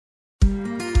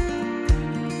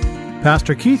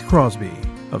Pastor Keith Crosby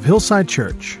of Hillside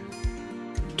Church.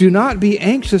 Do not be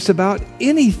anxious about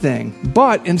anything,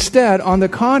 but instead, on the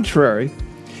contrary,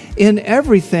 in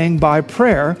everything by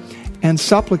prayer and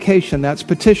supplication, that's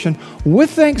petition, with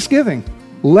thanksgiving,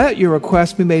 let your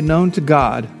requests be made known to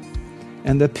God,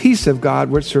 and the peace of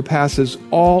God, which surpasses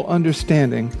all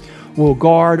understanding, will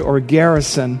guard or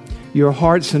garrison your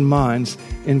hearts and minds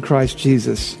in Christ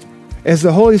Jesus. As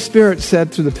the Holy Spirit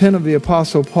said through the pen of the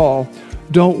Apostle Paul,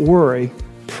 don't worry,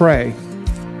 pray.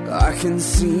 I can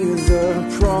see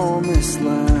the promised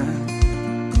land,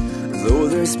 though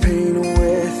there's pain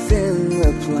within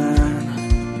the plan.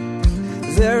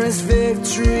 There is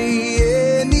victory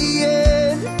in the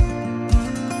end.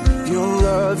 Your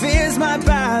love is my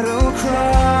battle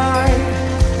cry,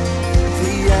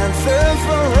 the anthem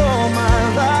for all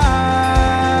my life.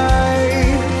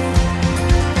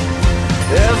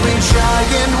 Every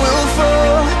giant will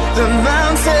fall, the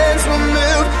mountains will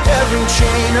move, every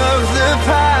chain of the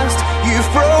past you've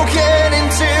broken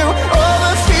into. All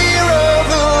the fear of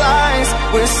the lies,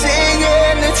 we're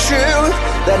singing the truth,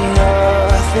 that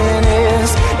nothing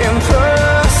is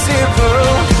impossible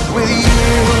with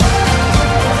you.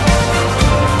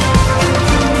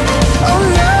 Oh,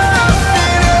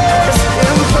 nothing is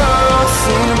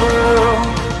impossible.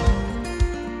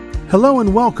 Hello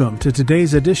and welcome to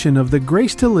today's edition of the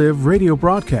Grace to Live radio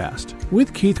broadcast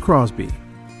with Keith Crosby,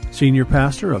 Senior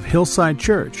Pastor of Hillside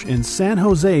Church in San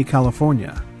Jose,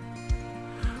 California.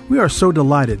 We are so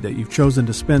delighted that you've chosen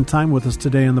to spend time with us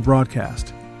today on the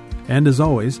broadcast. And as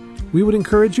always, we would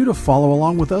encourage you to follow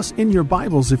along with us in your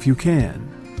Bibles if you can.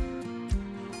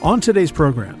 On today's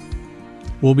program,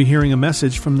 we'll be hearing a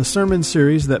message from the sermon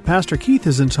series that Pastor Keith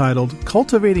has entitled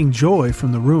Cultivating Joy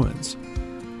from the Ruins.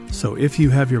 So if you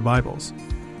have your Bibles,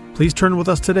 please turn with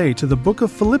us today to the book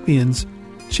of Philippians,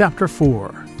 chapter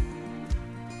 4.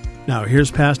 Now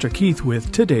here's Pastor Keith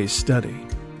with today's study.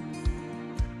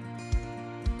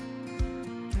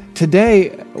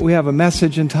 Today we have a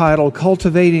message entitled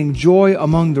Cultivating Joy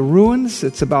Among the Ruins.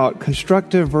 It's about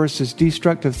constructive versus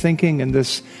destructive thinking in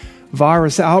this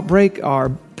virus outbreak. Our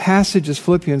passage is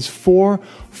Philippians 4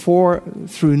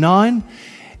 through 9.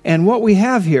 And what we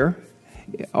have here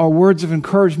are words of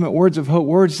encouragement, words of hope,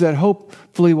 words that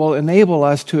hopefully will enable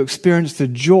us to experience the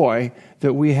joy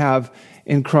that we have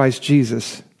in Christ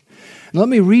Jesus. Let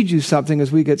me read you something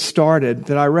as we get started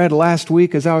that I read last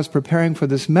week as I was preparing for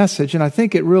this message, and I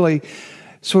think it really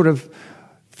sort of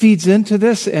feeds into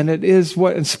this, and it is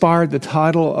what inspired the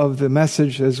title of the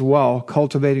message as well,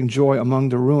 Cultivating Joy Among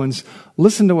the Ruins.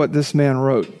 Listen to what this man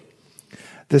wrote.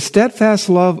 The steadfast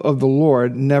love of the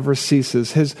Lord never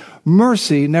ceases. His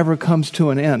mercy never comes to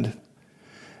an end.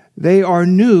 They are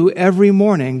new every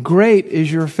morning. Great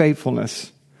is your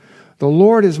faithfulness. The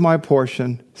Lord is my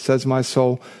portion, says my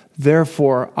soul.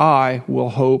 Therefore, I will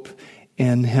hope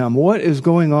in him. What is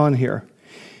going on here?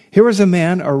 Here is a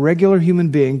man, a regular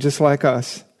human being, just like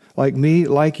us, like me,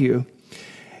 like you.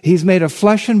 He's made of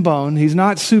flesh and bone. He's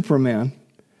not Superman.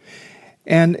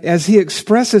 And as he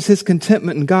expresses his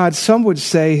contentment in God, some would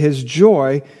say his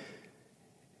joy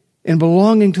in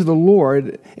belonging to the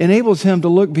Lord enables him to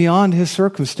look beyond his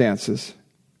circumstances.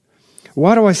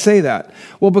 Why do I say that?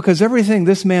 Well, because everything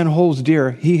this man holds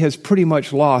dear, he has pretty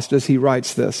much lost as he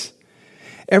writes this.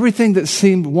 Everything that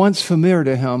seemed once familiar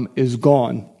to him is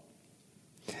gone.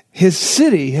 His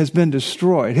city has been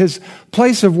destroyed. His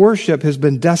place of worship has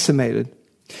been decimated.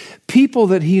 People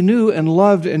that he knew and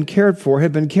loved and cared for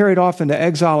had been carried off into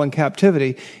exile and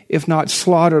captivity, if not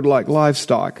slaughtered like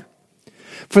livestock.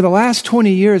 For the last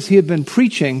 20 years, he had been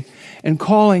preaching and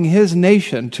calling his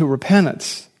nation to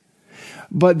repentance.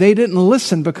 But they didn't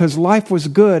listen because life was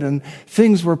good and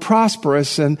things were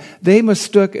prosperous, and they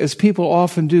mistook, as people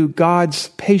often do, God's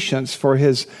patience for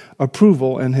his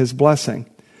approval and his blessing.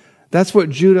 That's what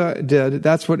Judah did.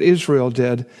 That's what Israel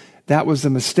did. That was the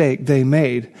mistake they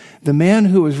made. The man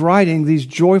who was writing these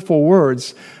joyful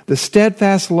words, the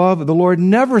steadfast love of the Lord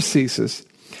never ceases.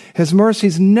 His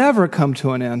mercies never come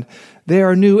to an end. They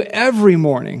are new every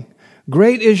morning.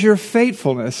 Great is your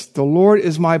faithfulness. The Lord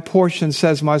is my portion,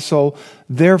 says my soul.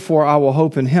 Therefore, I will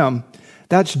hope in him.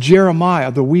 That's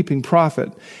Jeremiah, the weeping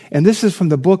prophet. And this is from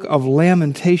the book of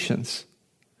Lamentations.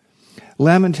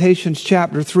 Lamentations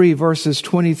chapter 3, verses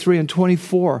 23 and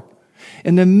 24.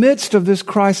 In the midst of this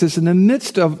crisis, in the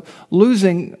midst of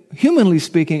losing, humanly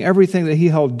speaking, everything that he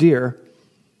held dear,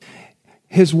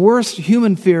 his worst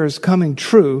human fears coming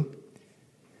true,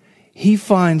 he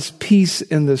finds peace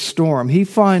in the storm. He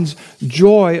finds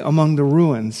joy among the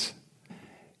ruins.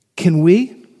 Can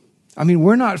we? I mean,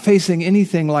 we're not facing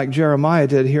anything like Jeremiah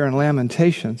did here in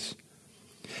Lamentations.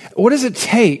 What does it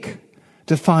take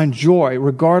to find joy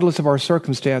regardless of our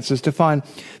circumstances, to find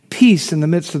peace in the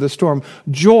midst of the storm,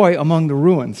 joy among the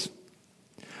ruins?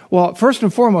 Well, first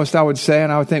and foremost, I would say,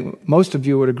 and I would think most of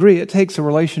you would agree, it takes a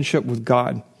relationship with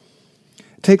God.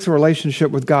 It takes a relationship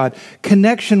with God,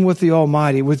 connection with the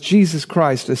Almighty, with Jesus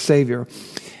Christ as Savior.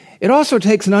 It also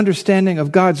takes an understanding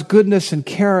of God's goodness and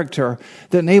character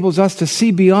that enables us to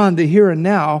see beyond the here and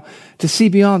now, to see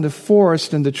beyond the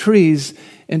forest and the trees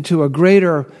into a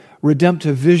greater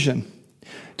redemptive vision,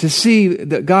 to see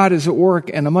that God is at work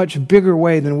in a much bigger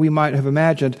way than we might have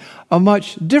imagined, a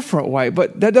much different way.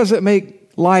 But that doesn't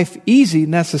make life easy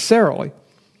necessarily,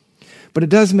 but it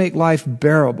does make life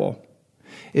bearable.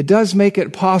 It does make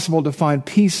it possible to find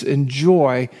peace and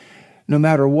joy no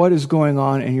matter what is going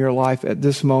on in your life at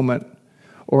this moment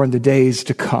or in the days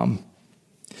to come.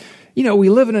 You know, we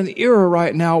live in an era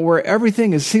right now where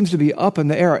everything seems to be up in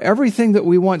the air. Everything that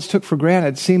we once took for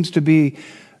granted seems to be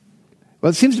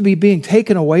being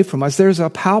taken away from us. There's a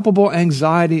palpable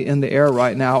anxiety in the air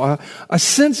right now, a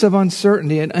sense of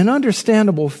uncertainty, and an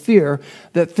understandable fear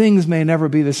that things may never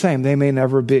be the same. They may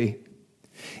never be.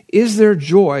 Is there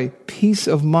joy, peace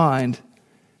of mind,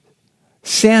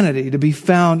 sanity to be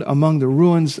found among the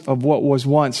ruins of what was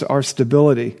once our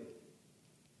stability?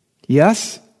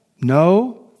 Yes?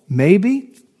 No?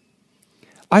 Maybe?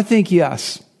 I think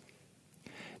yes.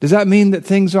 Does that mean that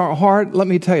things aren't hard? Let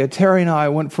me tell you, Terry and I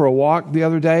went for a walk the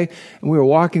other day, and we were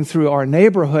walking through our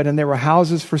neighborhood, and there were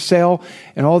houses for sale,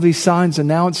 and all these signs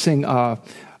announcing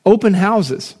open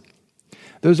houses.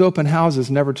 Those open houses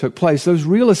never took place. Those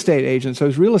real estate agents,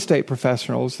 those real estate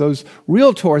professionals, those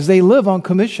realtors, they live on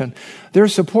commission. Their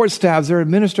support staffs, their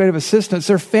administrative assistants,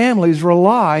 their families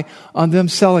rely on them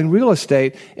selling real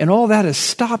estate, and all that is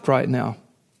stopped right now.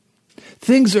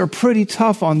 Things are pretty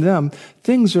tough on them.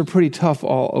 Things are pretty tough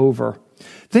all over.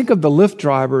 Think of the Lyft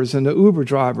drivers and the Uber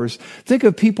drivers. Think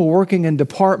of people working in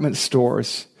department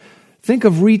stores. Think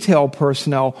of retail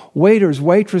personnel, waiters,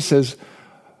 waitresses,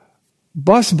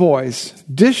 busboys,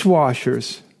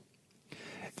 dishwashers.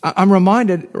 I'm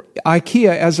reminded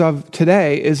IKEA, as of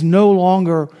today, is no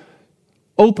longer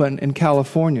open in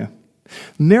California.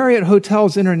 Marriott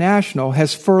Hotels International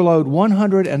has furloughed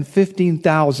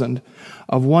 115,000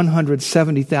 of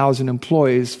 170,000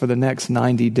 employees for the next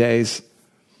 90 days.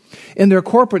 In their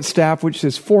corporate staff, which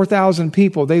is 4,000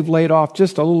 people, they've laid off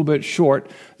just a little bit short.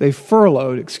 They've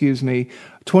furloughed,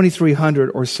 2,300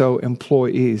 or so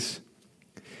employees.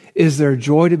 Is there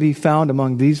joy to be found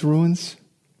among these ruins?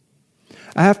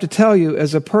 I have to tell you,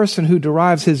 as a person who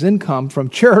derives his income from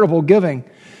charitable giving,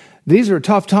 these are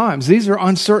tough times. These are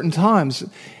uncertain times,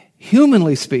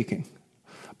 humanly speaking.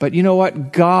 But you know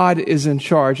what? God is in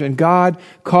charge, and God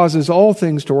causes all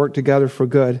things to work together for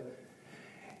good.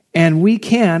 And we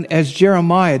can, as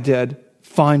Jeremiah did,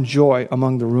 find joy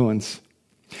among the ruins.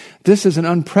 This is an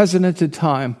unprecedented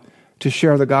time to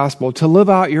share the gospel, to live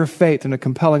out your faith in a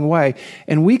compelling way.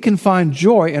 And we can find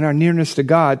joy in our nearness to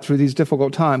God through these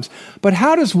difficult times. But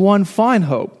how does one find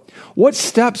hope? What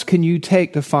steps can you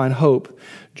take to find hope,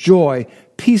 joy,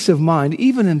 peace of mind,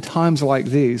 even in times like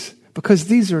these? Because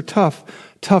these are tough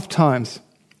times.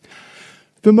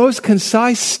 The most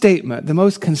concise statement, the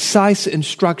most concise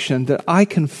instruction that I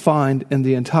can find in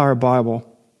the entire Bible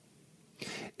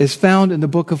is found in the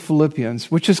book of Philippians,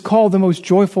 which is called the most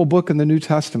joyful book in the New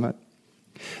Testament.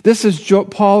 This is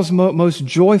Paul's most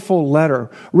joyful letter,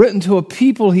 written to a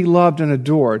people he loved and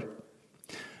adored.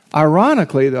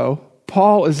 Ironically, though,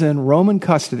 Paul is in Roman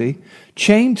custody,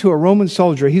 chained to a Roman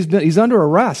soldier. He's under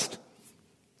arrest.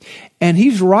 And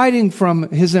he's writing from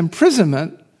his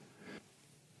imprisonment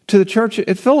to the church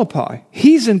at Philippi.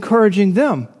 He's encouraging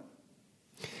them.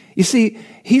 You see,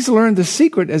 he's learned the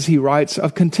secret, as he writes,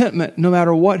 of contentment no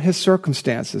matter what his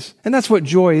circumstances. And that's what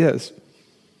joy is.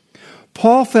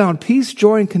 Paul found peace,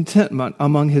 joy, and contentment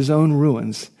among his own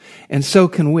ruins. And so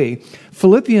can we.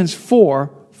 Philippians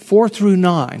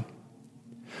 4:4-9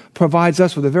 provides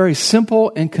us with a very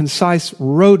simple and concise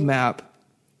roadmap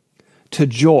to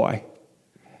joy.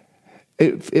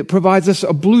 It provides us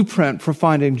a blueprint for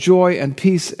finding joy and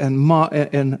peace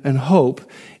and hope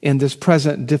in this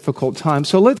present difficult time.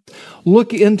 So let's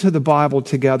look into the Bible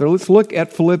together. Let's look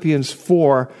at Philippians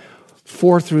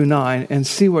 4:4-9 and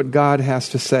see what God has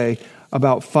to say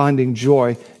about finding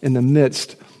joy in the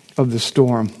midst of the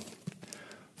storm.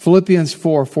 Philippians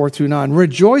 4:4-9.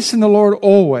 Rejoice in the Lord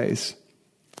always.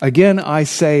 Again, I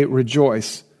say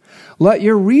rejoice. Let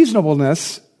your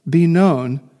reasonableness be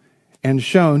known and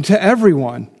shown to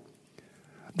everyone.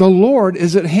 The Lord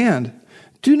is at hand.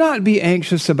 Do not be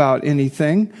anxious about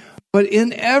anything, but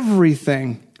in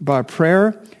everything, by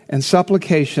prayer and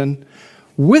supplication,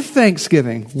 with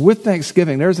thanksgiving,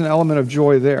 there's an element of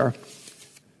joy there,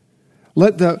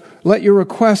 Let your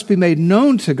request be made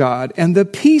known to God, and the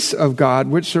peace of God,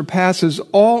 which surpasses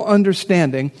all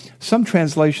understanding, some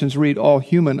translations read all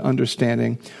human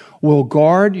understanding, will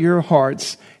guard your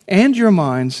hearts and your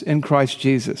minds in Christ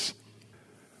Jesus.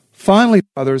 Finally,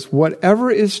 brothers, whatever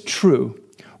is true,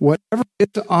 whatever is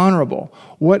honorable,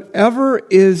 whatever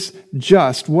is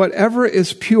just, whatever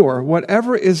is pure,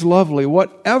 whatever is lovely,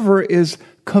 whatever is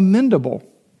commendable,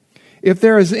 if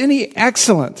there is any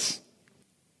excellence,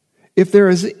 if there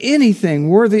is anything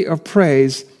worthy of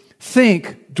praise,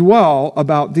 dwell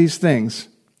about these things.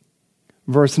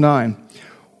 Verse 9,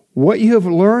 what you have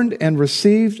learned and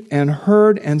received and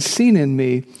heard and seen in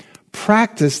me,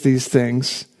 practice these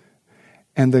things,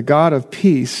 and the God of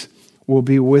peace will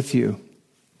be with you.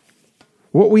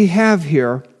 What we have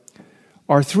here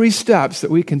are 3 steps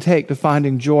that we can take to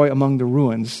finding joy among the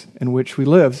ruins in which we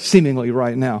live, seemingly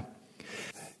right now.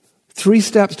 3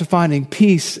 steps to finding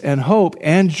peace and hope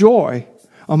and joy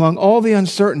among all the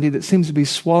uncertainty that seems to be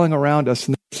swelling around us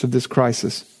in the midst of this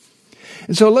crisis.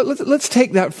 And so let's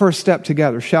take that first step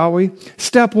together, shall we?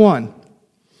 Step 1,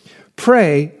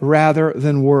 pray rather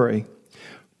than worry.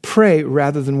 Pray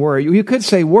rather than worry. You could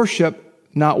say worship,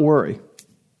 not worry.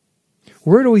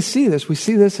 Where do we see this? We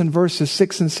see this in verses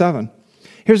 6 and 7.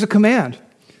 Here's a command.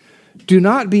 Do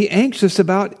not be anxious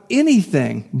about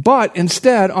anything, but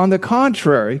instead, on the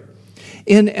contrary,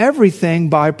 in everything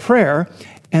by prayer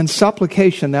and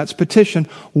supplication, that's petition,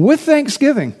 with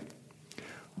thanksgiving,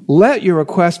 let your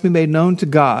requests be made known to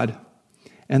God,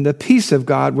 and the peace of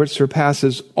God, which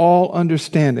surpasses all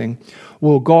understanding,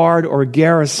 will guard or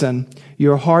garrison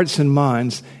your hearts and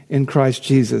minds in Christ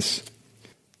Jesus.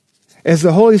 As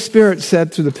the Holy Spirit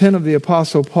said through the pen of the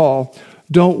Apostle Paul,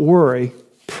 don't worry,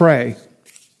 pray.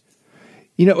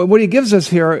 You know, what he gives us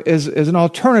here is an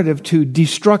alternative to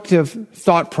destructive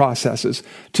thought processes,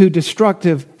 to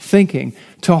destructive thinking,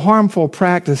 to harmful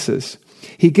practices.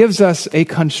 He gives us a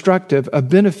constructive, a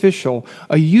beneficial,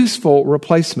 a useful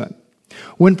replacement.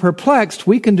 When perplexed,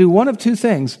 we can do one of 2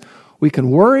 things. We can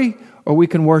worry or we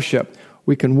can worship.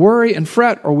 We can worry and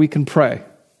fret or we can pray.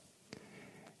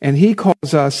 And he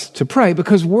calls us to pray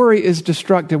because worry is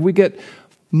destructive. We get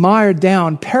mired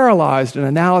down, paralyzed in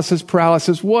analysis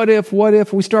paralysis. What if?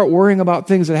 We start worrying about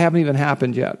things that haven't even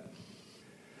happened yet.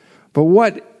 But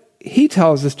what he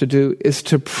tells us to do is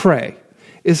to pray,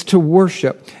 is to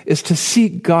worship, is to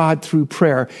seek God through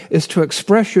prayer, is to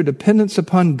express your dependence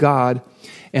upon God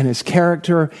and His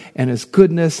character and His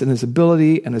goodness and His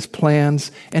ability and His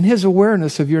plans and His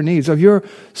awareness of your needs, of your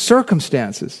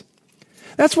circumstances.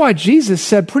 That's why Jesus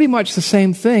said pretty much the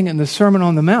same thing in the Sermon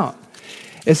on the Mount.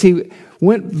 As He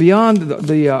went beyond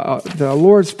the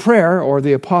Lord's Prayer or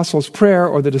the Apostles' Prayer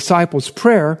or the Disciples'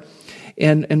 Prayer,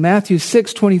 in Matthew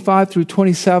 6:25 through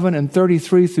 27 and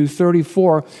 33 through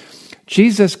 34,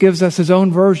 Jesus gives us His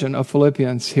own version of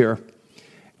Philippians here.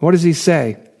 What does He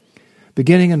say?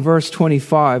 Beginning in verse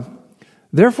 25,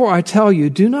 therefore I tell you,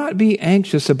 do not be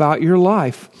anxious about your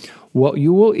life, what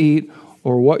you will eat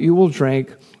or what you will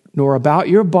drink, nor about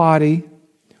your body,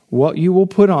 what you will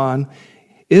put on.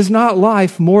 Is not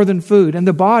life more than food, and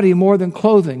the body more than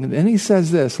clothing? And then he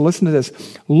says this, listen to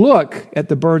this, look at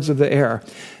the birds of the air.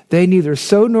 They neither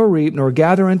sow nor reap nor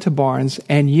gather into barns,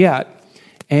 and yet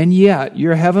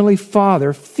your heavenly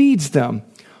Father feeds them.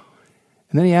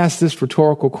 And then he asks this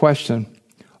rhetorical question,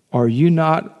 are you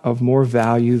not of more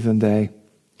value than they?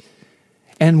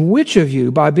 And which of you,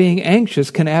 by being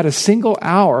anxious, can add a single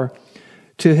hour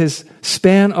to his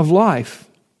span of life?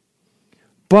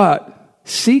 But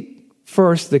seek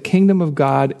first the kingdom of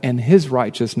God and His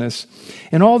righteousness,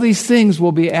 and all these things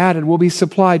will be added, will be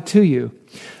supplied to you.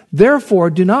 Therefore,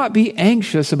 do not be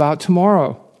anxious about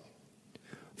tomorrow,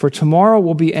 for tomorrow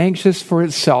will be anxious for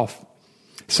itself.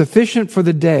 Sufficient for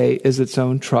the day is its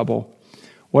own trouble.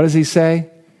 What does he say?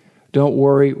 Don't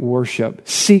worry, worship.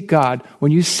 Seek God.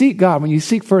 When you seek God, when you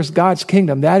seek first God's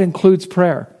kingdom, that includes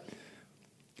prayer.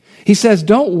 He says,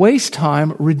 don't waste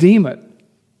time, redeem it.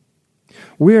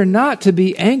 We are not to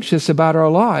be anxious about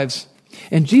our lives.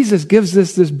 And Jesus gives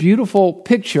us this beautiful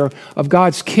picture of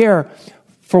God's care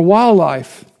for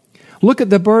wildlife. Look at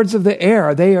the birds of the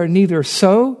air. They are neither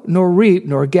sow nor reap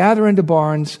nor gather into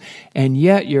barns, and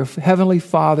yet your heavenly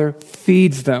Father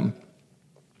feeds them.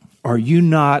 Are you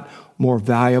not more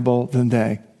valuable than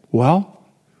they? Well,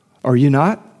 are you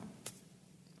not?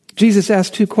 Jesus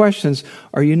asked 2 questions.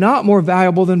 Are you not more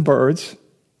valuable than birds?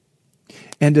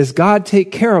 And does God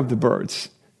take care of the birds?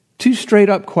 2 straight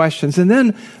up questions. And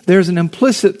then there's an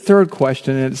implicit third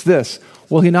question, and it's this.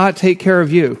 Will He not take care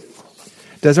of you?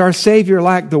 Does our Savior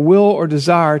lack the will or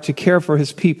desire to care for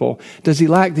His people? Does He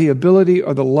lack the ability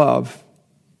or the love?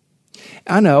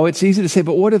 I know it's easy to say,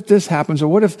 but what if this happens? Or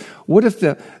what if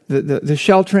the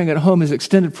sheltering at home is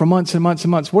extended for months and months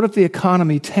and months? What if the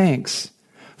economy tanks?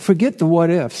 Forget the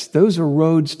what ifs. Those are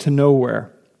roads to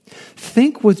nowhere.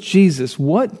 Think with Jesus.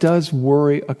 What does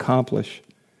worry accomplish?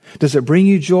 Does it bring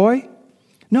you joy?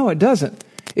 No, it doesn't.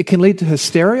 It can lead to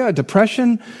hysteria,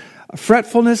 depression,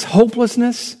 fretfulness,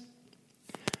 hopelessness.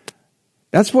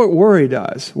 That's what worry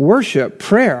does. Worship,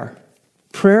 prayer.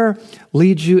 Prayer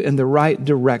leads you in the right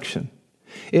direction.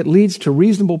 It leads to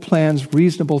reasonable plans,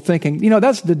 reasonable thinking.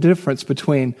 That's the difference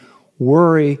between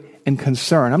worry and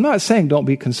concern. I'm not saying don't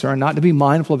be concerned, not to be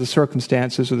mindful of the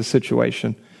circumstances or the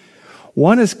situation.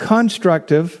 One is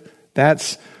constructive.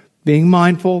 That's being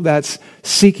mindful. That's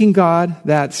seeking God.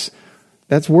 That's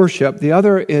worship. The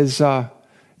other is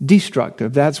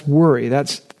destructive. That's worry.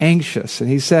 That's anxious. And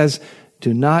he says,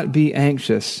 do not be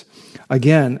anxious.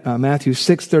 Again, Matthew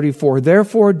 6:34,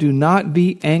 therefore do not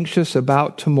be anxious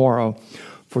about tomorrow,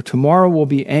 for tomorrow will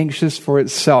be anxious for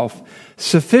itself.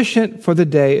 Sufficient for the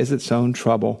day is its own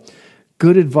trouble.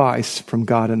 Good advice from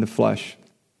God in the flesh.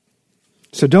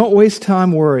 So don't waste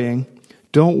time worrying.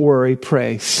 Don't worry,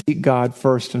 pray. Seek God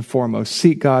first and foremost.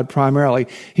 Seek God primarily.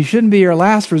 He shouldn't be your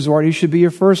last resort. He should be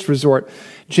your first resort.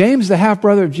 James, the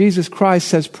half-brother of Jesus Christ,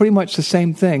 says pretty much the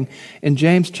same thing in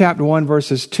James chapter 1,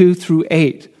 verses 2 through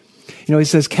 8. He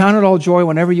says, count it all joy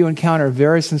whenever you encounter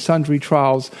various and sundry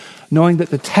trials, knowing that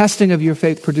the testing of your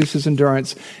faith produces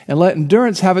endurance, and let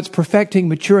endurance have its perfecting,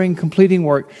 maturing, completing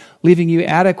work, leaving you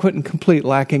adequate and complete,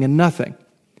 lacking in nothing.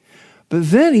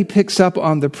 But then he picks up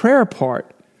on the prayer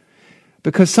part,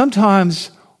 because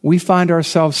sometimes we find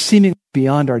ourselves seemingly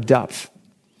beyond our depth.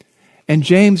 And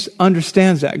James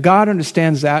understands that. God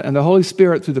understands that, and the Holy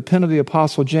Spirit, through the pen of the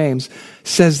Apostle James,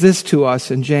 says this to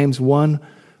us in James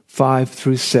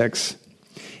 1:5-6.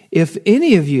 If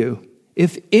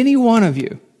any one of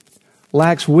you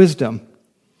lacks wisdom,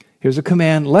 here's a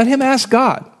command, let him ask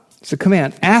God. It's a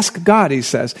command. Ask God, he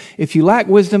says. If you lack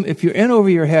wisdom, if you're in over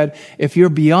your head, if you're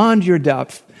beyond your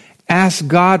depth, ask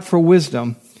God for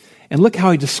wisdom. And look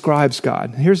how he describes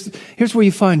God. Here's where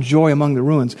you find joy among the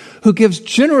ruins. Who gives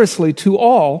generously to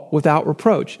all without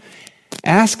reproach.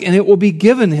 Ask and it will be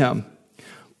given him.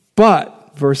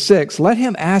 But, verse 6, let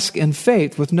him ask in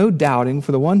faith with no doubting,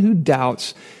 for the one who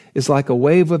doubts is like a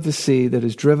wave of the sea that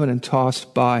is driven and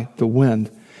tossed by the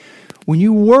wind. When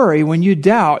you worry, when you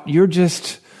doubt, you're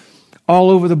just all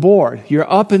over the board. You're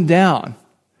up and down.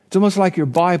 It's almost like you're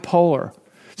bipolar.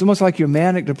 It's almost like you're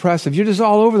manic depressive. You're just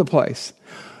all over the place.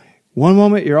 One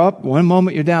moment you're up, one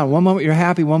moment you're down. One moment you're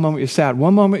happy, one moment you're sad.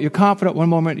 One moment you're confident, one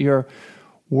moment you're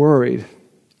worried.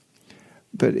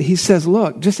 But he says,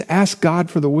 look, just ask God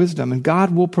for the wisdom and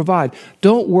God will provide.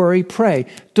 Don't worry, pray.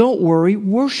 Don't worry,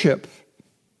 worship.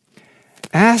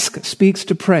 Ask speaks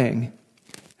to praying.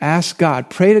 Ask God.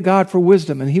 Pray to God for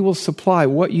wisdom and he will supply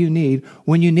what you need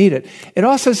when you need it. It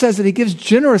also says that he gives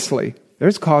generously.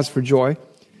 There's cause for joy.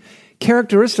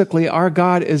 Characteristically, our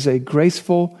God is a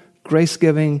graceful,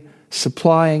 grace-giving,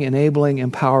 supplying, enabling,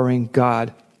 empowering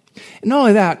God. And not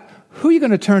only that, who are you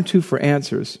going to turn to for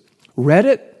answers?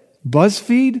 Reddit?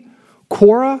 BuzzFeed?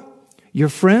 Quora? Your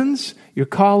friends? Your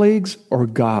colleagues? Or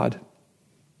God?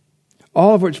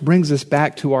 All of which brings us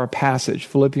back to our passage,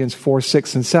 Philippians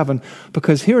 4:6-7,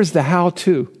 because here's the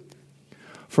how-to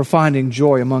for finding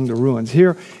joy among the ruins.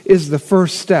 Here is the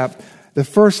first step. The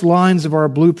first lines of our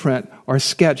blueprint are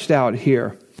sketched out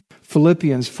here.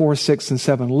 Philippians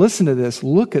 4:6-7. Listen to this.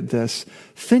 Look at this.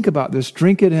 Think about this.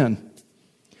 Drink it in.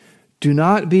 Do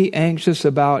not be anxious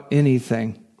about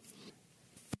anything.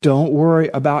 Don't worry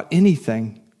about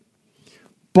anything.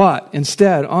 But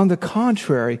instead, on the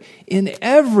contrary, in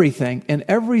everything, in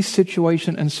every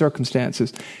situation and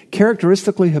circumstances,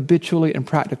 characteristically, habitually, and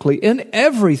practically, in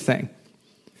everything,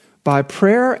 by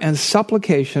prayer and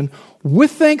supplication,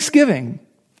 with thanksgiving,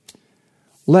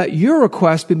 let your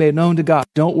request be made known to God.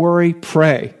 Don't worry,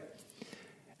 pray.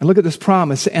 And look at this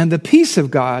promise. And the peace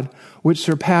of God, which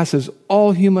surpasses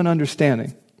all human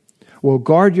understanding, will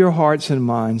guard your hearts and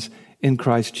minds in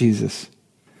Christ Jesus.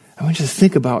 I want you to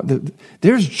think about that.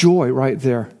 There's joy right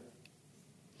there.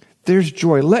 There's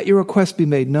joy. Let your request be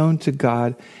made known to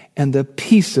God, and the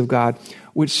peace of God,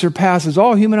 which surpasses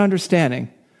all human understanding.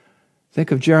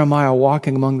 Think of Jeremiah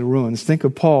walking among the ruins. Think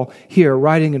of Paul here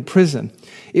writing in prison.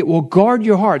 It will guard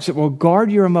your hearts. It will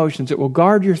guard your emotions. It will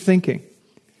guard your thinking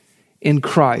in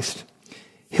Christ.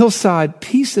 Hillside,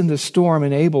 peace in the storm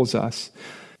enables us,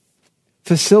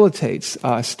 facilitates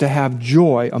us to have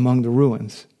joy among the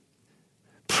ruins.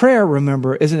 Prayer,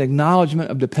 remember, is an acknowledgement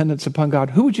of dependence upon God.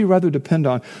 Who would you rather depend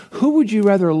on? Who would you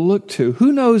rather look to?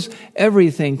 Who knows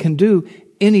everything, can do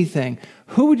anything?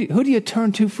 Who do you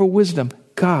turn to for wisdom?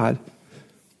 God.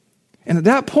 And at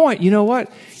that point, you know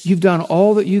what? You've done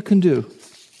all that you can do.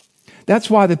 That's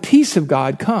why the peace of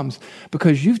God comes,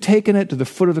 because you've taken it to the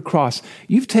foot of the cross.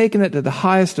 You've taken it to the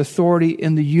highest authority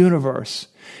in the universe.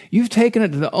 You've taken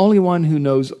it to the only one who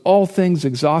knows all things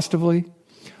exhaustively,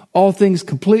 all things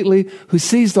completely, who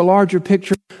sees the larger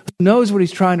picture, who knows what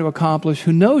he's trying to accomplish,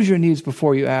 who knows your needs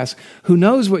before you ask, who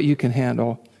knows what you can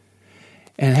handle.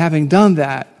 And having done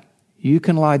that, you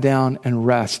can lie down and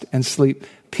rest and sleep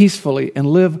peacefully and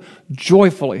live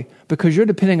joyfully, because you're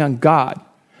depending on God,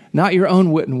 not your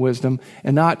own wit and wisdom,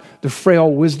 and not the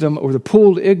frail wisdom or the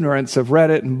pooled ignorance of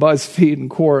Reddit and BuzzFeed and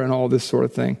Quora and all this sort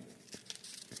of thing.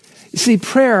 You see,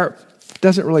 prayer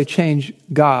doesn't really change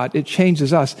God. It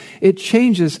changes us. It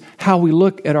changes how we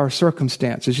look at our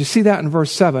circumstances. You see that in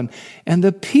verse 7. And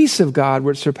the peace of God,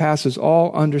 which surpasses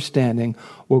all understanding,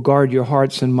 will guard your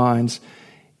hearts and minds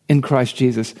in Christ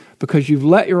Jesus, because you've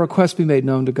let your request be made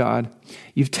known to God.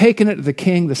 You've taken it to the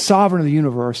King, the sovereign of the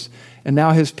universe, and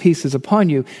now his peace is upon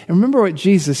you. And remember what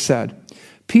Jesus said,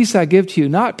 peace I give to you,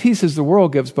 not peace as the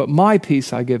world gives, but my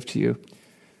peace I give to you.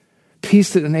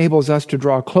 Peace that enables us to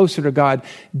draw closer to God,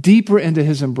 deeper into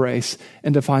his embrace,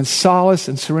 and to find solace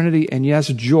and serenity and, yes,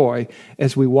 joy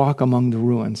as we walk among the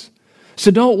ruins.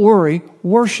 So don't worry,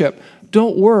 worship.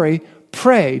 Don't worry,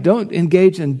 pray. Don't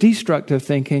engage in destructive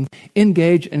thinking.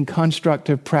 Engage in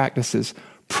constructive practices.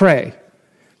 Pray.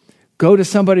 Go to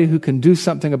somebody who can do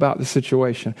something about the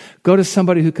situation. Go to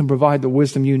somebody who can provide the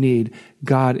wisdom you need,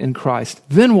 God in Christ.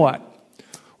 Then what?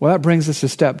 Well, that brings us to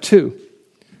step 2.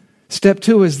 Step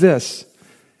 2 is this: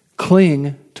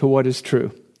 cling to what is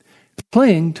true.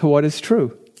 Cling to what is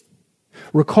true.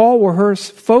 Recall, rehearse,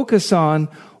 focus on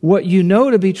what you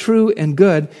know to be true and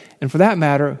good, and for that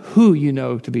matter, who you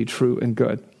know to be true and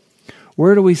good.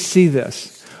 Where do we see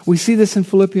this? We see this in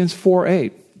Philippians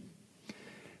 4:8.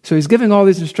 So he's giving all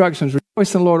these instructions.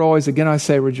 Rejoice in the Lord always. Again, I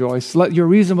say rejoice. Let your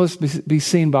reasonableness be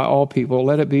seen by all people.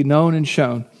 Let it be known and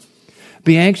shown.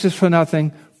 Be anxious for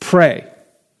nothing. Pray.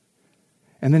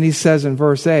 And then he says in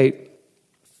verse 8,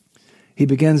 he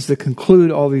begins to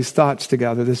conclude all these thoughts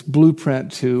together, this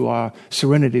blueprint to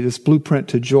serenity, this blueprint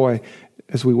to joy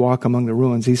as we walk among the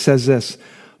ruins. He says this: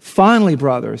 finally,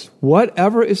 brothers,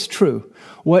 whatever is true,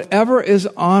 whatever is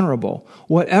honorable,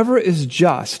 whatever is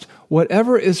just,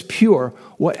 whatever is pure,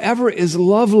 whatever is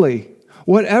lovely,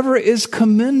 whatever is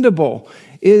commendable,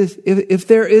 if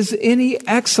there is any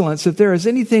excellence, if there is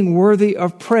anything worthy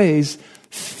of praise,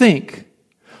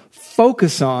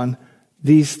 focus on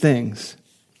these things.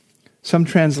 Some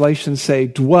translations say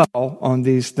dwell on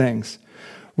these things.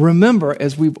 Remember,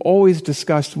 as we've always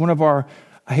discussed, one of our,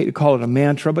 I hate to call it a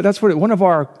mantra, but that's what one of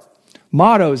our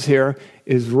mottos here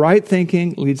is: right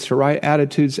thinking leads to right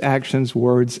attitudes, actions,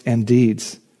 words, and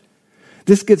deeds.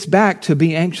 This gets back to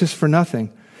be anxious for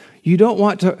nothing. You don't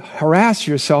want to harass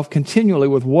yourself continually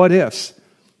with what ifs.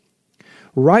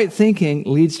 Right thinking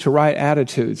leads to right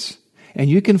attitudes. And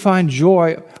you can find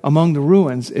joy among the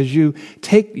ruins as you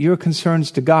take your concerns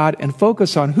to God and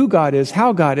focus on who God is,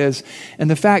 how God is, and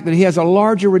the fact that he has a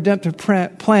larger redemptive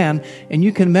plan, and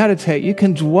you can meditate, you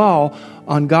can dwell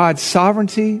on God's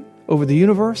sovereignty over the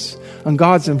universe, on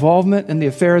God's involvement in the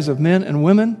affairs of men and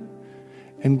women,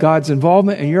 and God's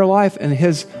involvement in your life and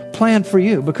his plan for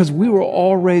you, because we were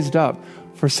all raised up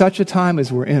for such a time as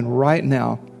we're in right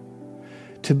now,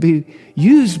 to be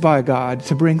used by God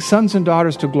to bring sons and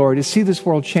daughters to glory, to see this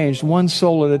world changed one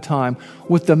soul at a time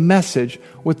with the message,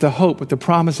 with the hope, with the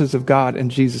promises of God and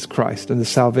Jesus Christ and the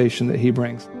salvation that he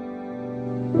brings.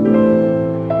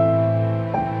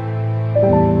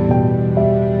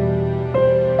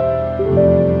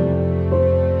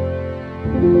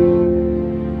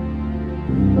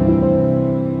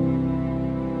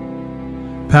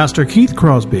 Pastor Keith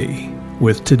Crosby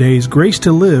with today's Grace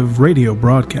to Live radio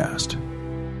broadcast.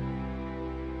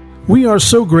 We are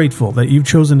so grateful that you've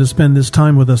chosen to spend this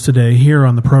time with us today here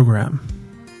on the program.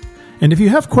 And if you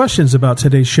have questions about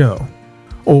today's show,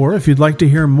 or if you'd like to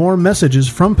hear more messages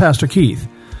from Pastor Keith,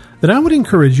 then I would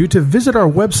encourage you to visit our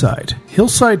website,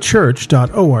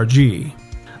 hillsidechurch.org.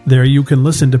 There you can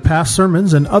listen to past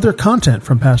sermons and other content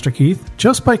from Pastor Keith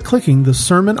just by clicking the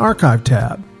Sermon Archive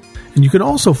tab. And you can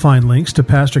also find links to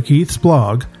Pastor Keith's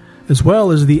blog, as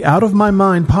well as the Out of My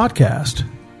Mind podcast.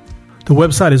 The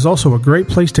website is also a great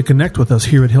place to connect with us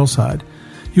here at Hillside.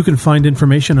 You can find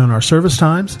information on our service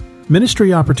times,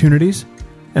 ministry opportunities,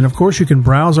 and of course you can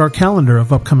browse our calendar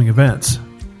of upcoming events.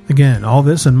 Again, all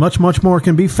this and much, much more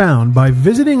can be found by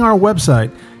visiting our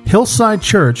website,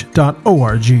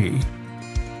 hillsidechurch.org.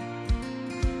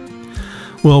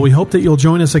 Well, we hope that you'll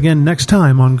join us again next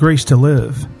time on Grace to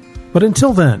Live. But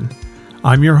until then,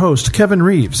 I'm your host, Kevin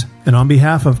Reeves, and on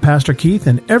behalf of Pastor Keith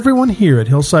and everyone here at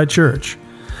Hillside Church,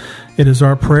 it is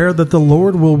our prayer that the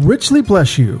Lord will richly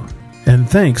bless you, and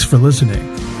thanks for listening.